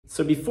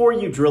So before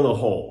you drill a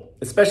hole,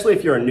 especially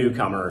if you're a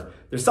newcomer,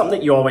 there's something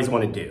that you always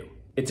want to do.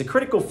 It's a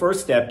critical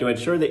first step to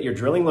ensure that your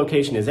drilling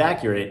location is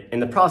accurate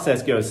and the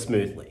process goes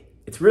smoothly.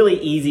 It's really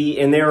easy,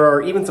 and there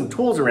are even some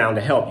tools around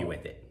to help you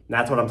with it. And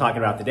that's what I'm talking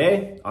about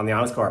today on The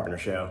Honest Carpenter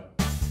Show.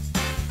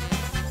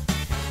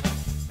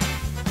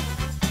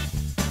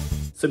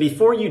 So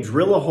before you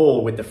drill a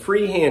hole with the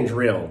freehand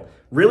drill,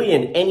 really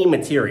in any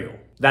material,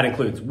 that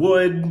includes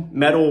wood,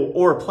 metal,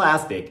 or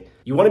plastic,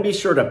 you want to be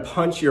sure to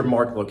punch your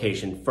mark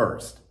location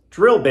first.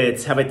 Drill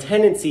bits have a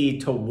tendency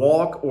to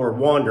walk or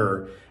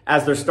wander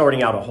as they're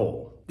starting out a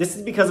hole. This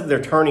is because of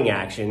their turning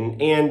action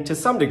and, to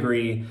some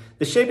degree,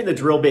 the shape of the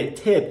drill bit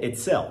tip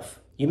itself.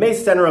 You may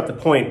center up the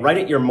point right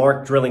at your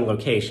marked drilling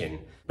location,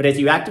 but as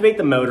you activate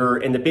the motor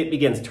and the bit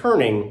begins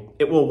turning,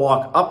 it will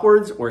walk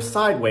upwards or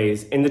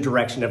sideways in the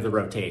direction of the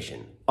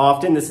rotation.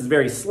 Often this is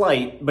very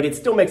slight, but it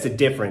still makes a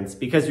difference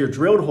because your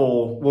drilled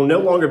hole will no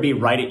longer be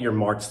right at your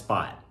marked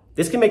spot.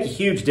 This can make a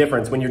huge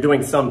difference when you're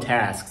doing some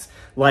tasks,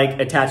 like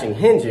attaching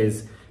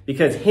hinges,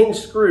 because hinge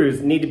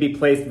screws need to be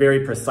placed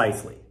very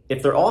precisely.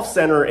 If they're off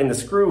center in the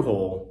screw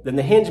hole, then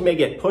the hinge may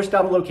get pushed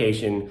out of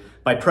location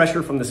by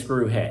pressure from the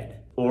screw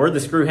head, or the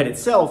screw head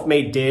itself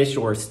may dish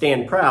or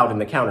stand proud in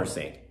the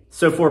countersink.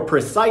 So for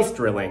precise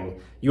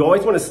drilling, you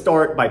always want to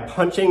start by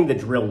punching the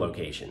drill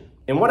location.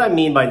 And what I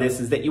mean by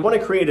this is that you want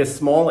to create a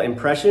small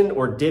impression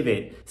or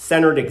divot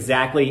centered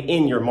exactly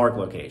in your mark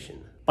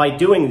location. By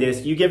doing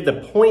this, you give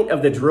the point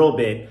of the drill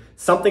bit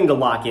something to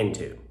lock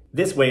into.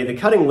 This way, the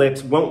cutting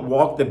lips won't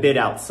walk the bit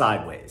out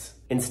sideways.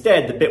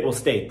 Instead, the bit will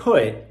stay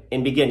put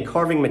and begin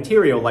carving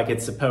material like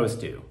it's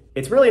supposed to.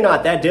 It's really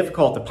not that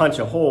difficult to punch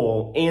a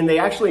hole, and they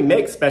actually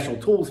make special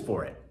tools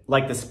for it,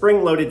 like the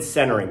spring-loaded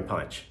centering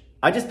punch.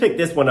 I just picked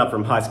this one up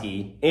from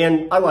Husky,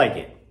 and I like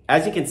it.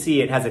 As you can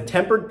see, it has a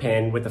tempered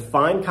pin with a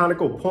fine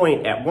conical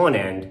point at one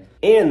end,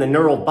 and the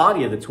knurled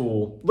body of the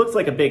tool looks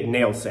like a big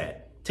nail set.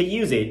 To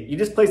use it, you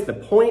just place the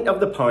point of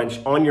the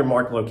punch on your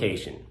mark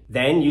location.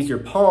 Then use your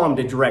palm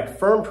to direct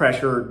firm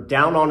pressure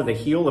down onto the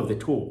heel of the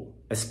tool.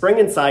 A spring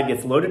inside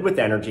gets loaded with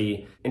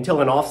energy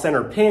until an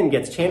off-center pin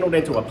gets channeled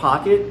into a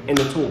pocket and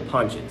the tool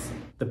punches.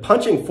 The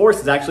punching force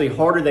is actually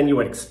harder than you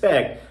would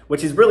expect,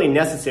 which is really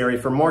necessary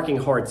for marking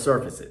hard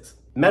surfaces.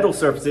 Metal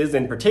surfaces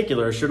in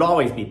particular should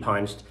always be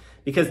punched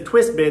because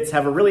twist bits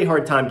have a really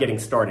hard time getting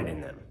started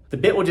in them. The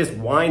bit will just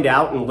wind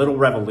out in little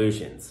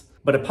revolutions,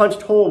 but a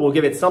punched hole will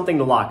give it something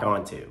to lock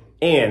onto.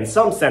 And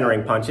some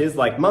centering punches,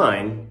 like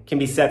mine, can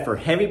be set for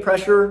heavy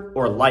pressure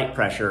or light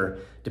pressure,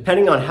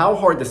 depending on how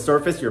hard the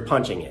surface you're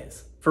punching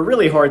is. For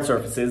really hard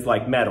surfaces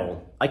like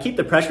metal, I keep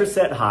the pressure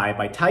set high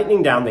by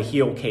tightening down the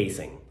heel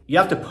casing. You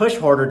have to push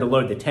harder to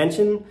load the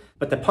tension,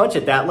 but the punch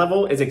at that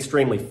level is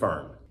extremely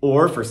firm.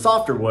 Or for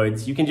softer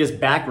woods, you can just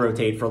back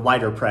rotate for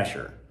lighter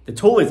pressure. The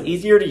tool is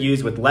easier to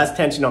use with less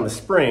tension on the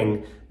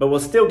spring, but will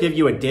still give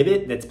you a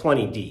divot that's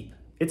plenty deep.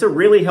 It's a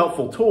really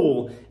helpful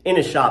tool in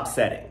a shop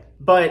setting.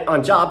 But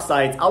on job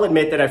sites, I'll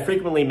admit that I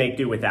frequently make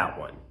do without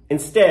one.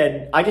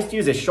 Instead, I just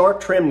use a sharp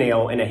trim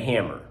nail and a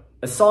hammer.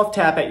 A soft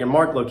tap at your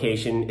mark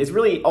location is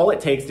really all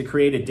it takes to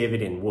create a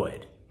divot in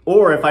wood.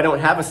 Or if I don't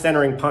have a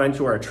centering punch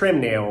or a trim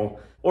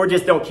nail, or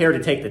just don't care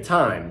to take the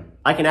time,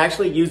 I can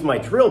actually use my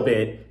drill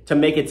bit to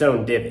make its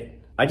own divot.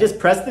 I just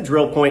press the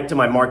drill point to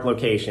my mark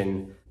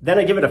location, then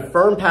I give it a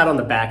firm pat on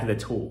the back of the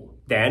tool.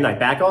 Then I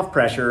back off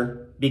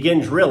pressure,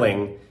 begin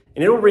drilling,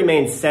 and it will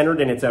remain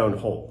centered in its own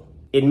hole.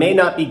 It may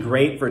not be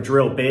great for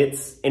drill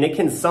bits, and it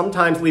can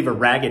sometimes leave a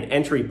ragged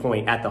entry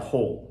point at the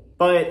hole.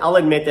 But I'll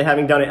admit that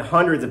having done it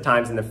hundreds of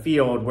times in the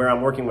field where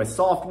I'm working with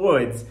soft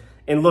woods,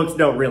 and looks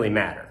don't really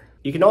matter.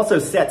 You can also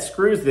set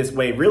screws this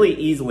way really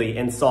easily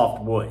in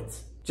soft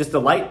woods. Just a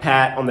light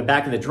pat on the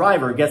back of the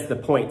driver gets the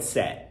point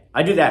set.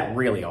 I do that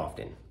really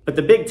often. But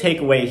the big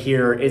takeaway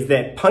here is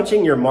that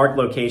punching your mark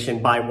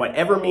location by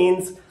whatever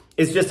means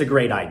is just a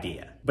great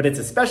idea. But it's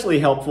especially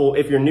helpful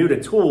if you're new to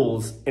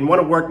tools and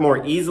want to work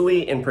more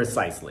easily and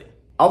precisely.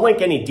 I'll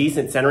link any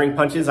decent centering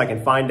punches I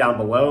can find down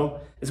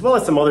below, as well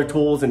as some other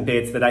tools and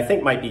bits that I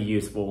think might be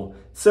useful,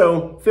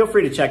 so feel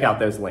free to check out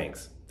those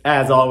links.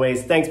 As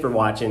always, thanks for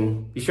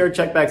watching. Be sure to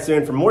check back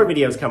soon for more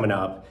videos coming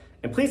up,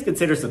 and please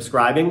consider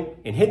subscribing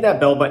and hit that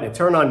bell button to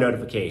turn on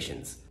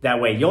notifications. That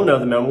way you'll know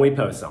the moment we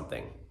post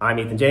something. I'm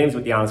Ethan James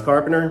with The Honest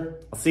Carpenter.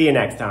 I'll see you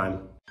next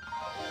time.